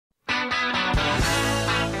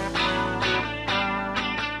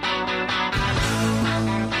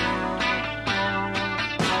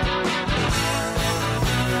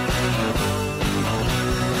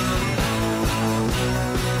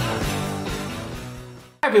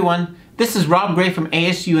Hi everyone, this is Rob Gray from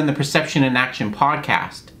ASU and the Perception in Action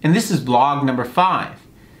podcast, and this is vlog number 5.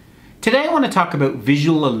 Today I want to talk about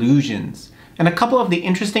visual illusions and a couple of the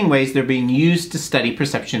interesting ways they're being used to study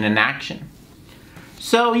perception in action.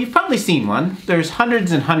 So you've probably seen one. There's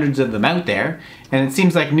hundreds and hundreds of them out there, and it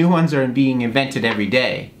seems like new ones are being invented every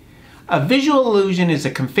day. A visual illusion is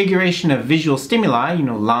a configuration of visual stimuli,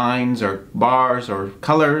 lines or bars or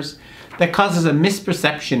colors, that causes a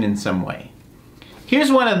misperception in some way. Here's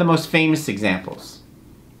one of the most famous examples.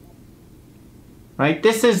 Right?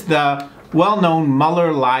 This is the well-known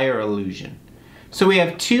Muller-Lyer illusion. So we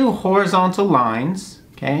have two horizontal lines,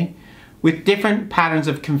 okay, with different patterns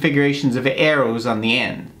of configurations of arrows on the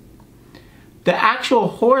end. The actual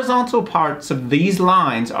horizontal parts of these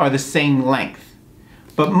lines are the same length,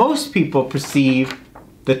 but most people perceive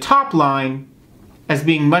the top line as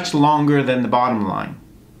being much longer than the bottom line,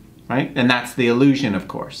 right? And that's the illusion, of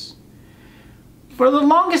course. For the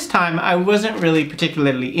longest time, I wasn't really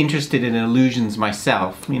particularly interested in illusions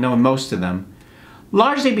myself, most of them.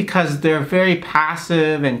 Largely because they're very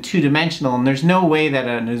passive and two-dimensional, and there's no way that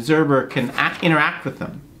an observer can interact with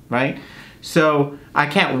them, right? So I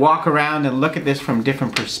can't walk around and look at this from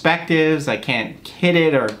different perspectives. I can't hit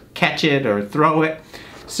it or catch it or throw it.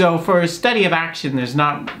 So for a study of action, there's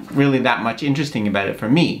not really that much interesting about it for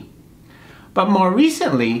me. But more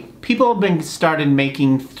recently, people have started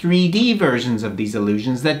making 3D versions of these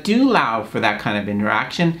illusions that do allow for that kind of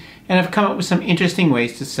interaction and have come up with some interesting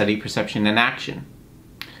ways to study perception in action.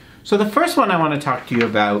 So the first one I want to talk to you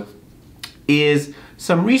about is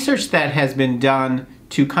some research that has been done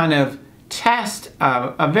to kind of test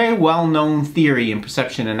a very well-known theory in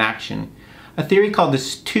perception in action. A theory called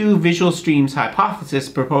the two visual streams hypothesis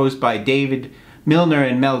proposed by David Milner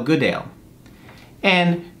and Mel Goodale.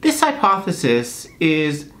 And this hypothesis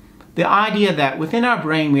is the idea that within our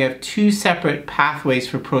brain we have two separate pathways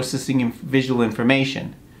for processing visual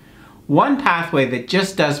information. One pathway that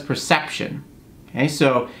just does perception. Okay,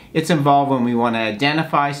 so it's involved when we want to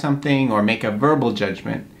identify something or make a verbal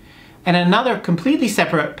judgment. And another completely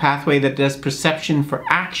separate pathway that does perception for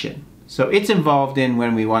action. So it's involved in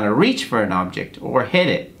when we want to reach for an object or hit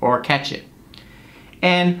it or catch it.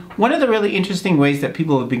 And one of the really interesting ways that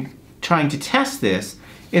people have been trying to test this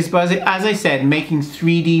is by, as I said, making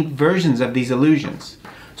 3D versions of these illusions.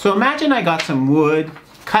 So imagine I got some wood,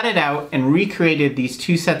 cut it out, and recreated these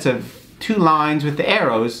two lines with the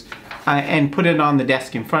arrows and put it on the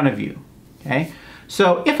desk in front of you. Okay?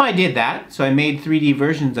 So if I did that, so I made 3D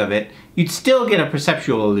versions of it, you'd still get a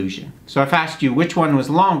perceptual illusion. So if I asked you which one was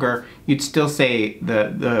longer, you'd still say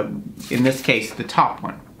in this case, the top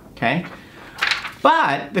one. Okay?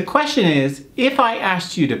 But the question is, if I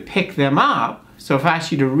asked you to pick them up, so if I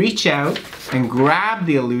asked you to reach out and grab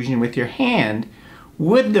the illusion with your hand,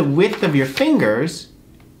 would the width of your fingers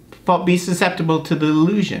be susceptible to the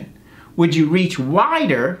illusion? Would you reach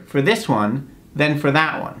wider for this one than for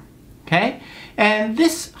that one? Okay? And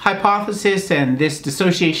this hypothesis and this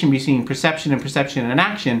dissociation between perception and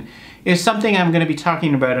action is something I'm going to be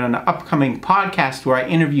talking about on an upcoming podcast where I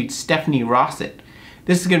interviewed Stephanie Rossett.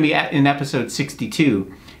 This is going to be in episode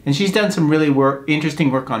 62, and she's done some really interesting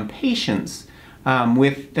work on patients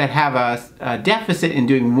that have a deficit in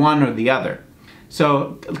doing one or the other.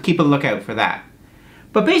 So keep a lookout for that.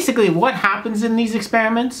 But basically, what happens in these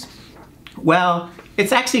experiments? Well,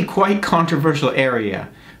 it's actually quite controversial area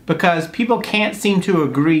because people can't seem to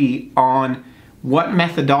agree on what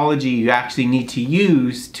methodology you actually need to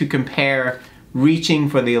use to compare reaching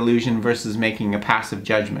for the illusion versus making a passive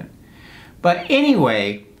judgment. But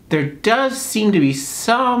anyway, there does seem to be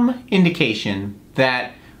some indication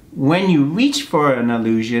that when you reach for an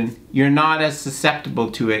illusion, you're not as susceptible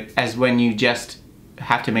to it as when you just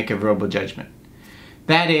have to make a verbal judgment.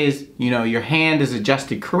 That is, your hand is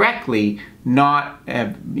adjusted correctly, not,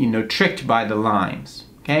 tricked by the lines.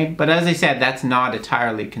 Okay? But as I said, that's not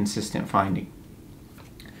entirely consistent finding.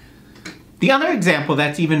 The other example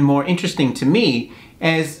that's even more interesting to me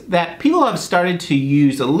is that people have started to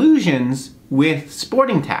use illusions with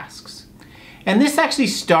sporting tasks. And this actually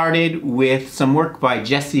started with some work by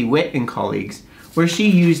Jessie Witt and colleagues, where she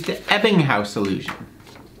used the Ebbinghaus illusion.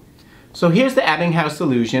 So here's the Ebbinghaus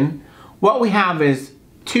illusion. What we have is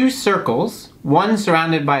two circles, one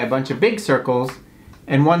surrounded by a bunch of big circles,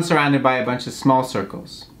 and one surrounded by a bunch of small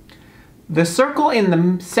circles. The circle in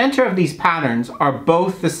the center of these patterns are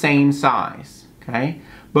both the same size, okay?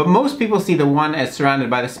 But most people see the one as surrounded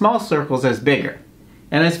by the small circles as bigger.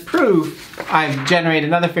 And as proof, I've generated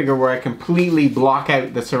another figure where I completely block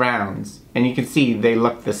out the surrounds, and you can see they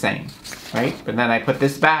look the same, right? But then I put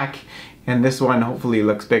this back, and this one hopefully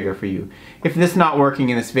looks bigger for you. If this is not working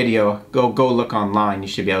in this video, go look online. You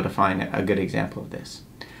should be able to find a good example of this.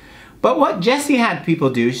 But what Jessie had people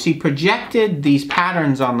do, she projected these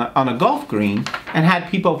patterns on a golf green and had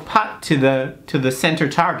people putt to the center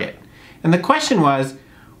target. And the question was,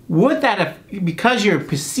 would that, because you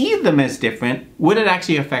perceive them as different, would it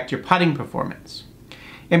actually affect your putting performance?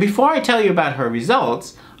 And before I tell you about her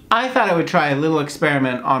results, I thought I would try a little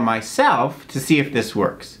experiment on myself to see if this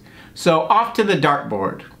works. So off to the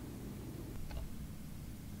dartboard.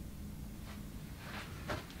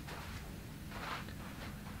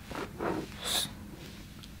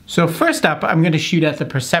 So first up, I'm going to shoot at the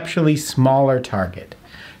perceptually smaller target.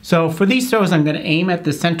 So for these throws, I'm going to aim at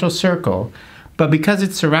the central circle, but because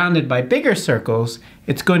it's surrounded by bigger circles,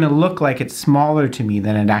 it's going to look like it's smaller to me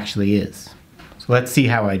than it actually is. So let's see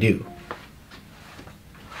how I do.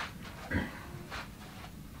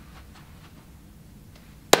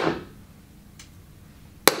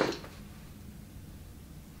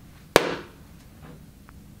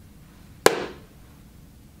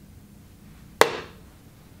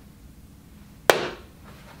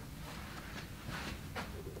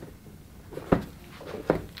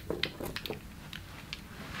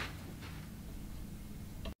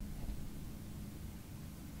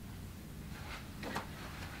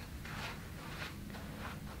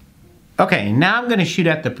 Okay, now I'm going to shoot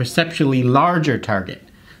at the perceptually larger target.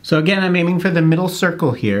 So again, I'm aiming for the middle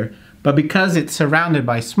circle here, but because it's surrounded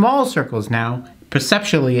by small circles now,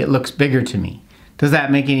 perceptually it looks bigger to me. Does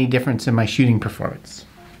that make any difference in my shooting performance?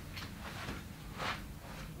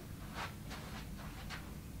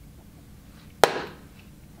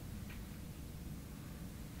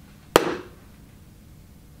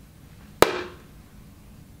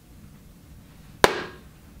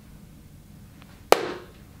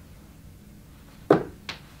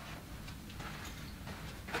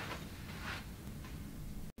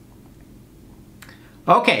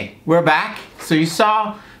 Okay, we're back. So you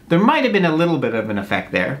saw there might have been a little bit of an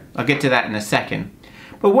effect there. I'll get to that in a second.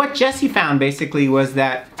 But what Jessie found basically was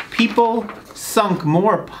that people sunk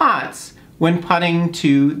more putts when putting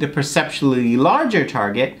to the perceptually larger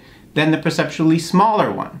target than the perceptually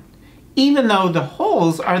smaller one, even though the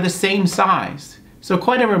holes are the same size. So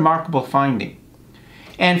quite a remarkable finding.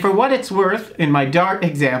 And for what it's worth, in my dart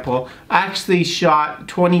example, I actually shot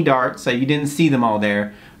 20 darts, so you didn't see them all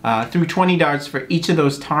there, threw 20 darts for each of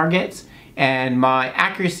those targets, and my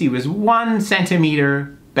accuracy was 1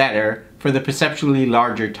 centimeter better for the perceptually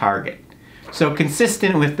larger target. So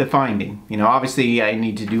consistent with the finding. You know, obviously I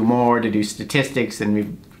need to do more to do statistics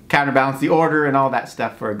and counterbalance the order and all that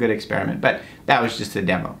stuff for a good experiment, but that was just a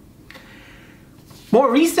demo. More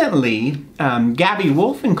recently, Gabby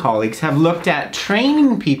Wolf and colleagues have looked at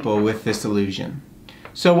training people with this illusion.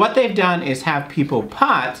 So what they've done is have people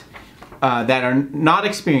putt that are not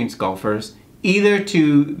experienced golfers either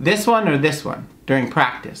to this one or this one during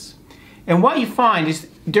practice. And what you find is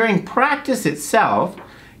during practice itself,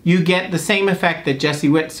 you get the same effect that Jessie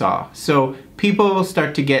Witt saw. So people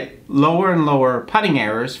start to get lower and lower putting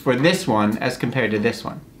errors for this one as compared to this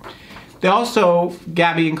one. They also,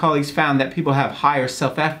 Gabby and colleagues found that people have higher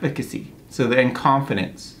self-efficacy, so they're in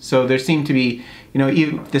confidence. So there seemed to be, you know,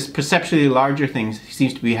 even this perceptually larger thing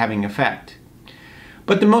seems to be having effect.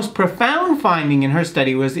 But the most profound finding in her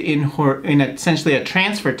study was in essentially a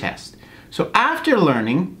transfer test. So after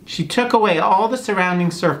learning, she took away all the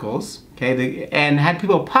surrounding circles, okay, and had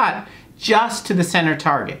people putt just to the center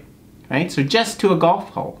target, right? So just to a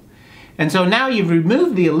golf hole. And so now you've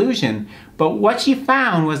removed the illusion, but what she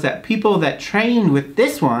found was that people that trained with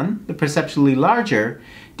this one, the perceptually larger,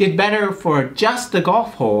 did better for just the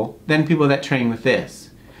golf hole than people that trained with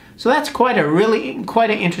this. So that's quite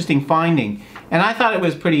an interesting finding. And I thought it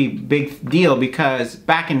was a pretty big deal because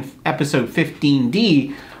back in episode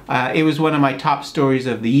 15D, it was one of my top stories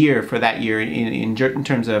of the year for that year in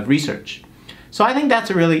terms of research. So I think that's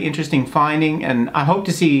a really interesting finding, and I hope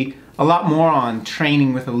to see a lot more on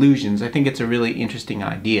training with illusions. I think it's a really interesting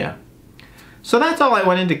idea. So that's all I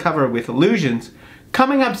wanted to cover with illusions.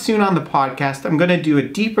 Coming up soon on the podcast, I'm going to do a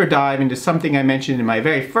deeper dive into something I mentioned in my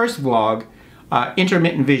very first vlog,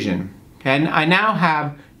 intermittent vision. And I now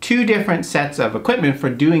have 2 different sets of equipment for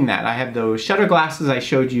doing that. I have those shutter glasses I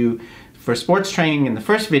showed you for sports training in the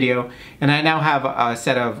first video, and I now have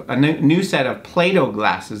a new set of Plato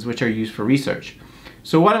glasses which are used for research.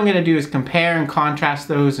 So what I'm going to do is compare and contrast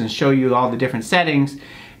those and show you all the different settings,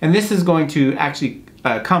 and this is going to actually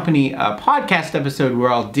accompany a podcast episode where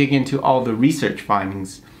I'll dig into all the research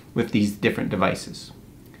findings with these different devices.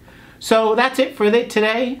 So that's it for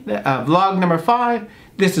today, vlog number 5.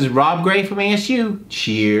 This is Rob Gray from ASU.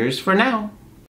 Cheers for now.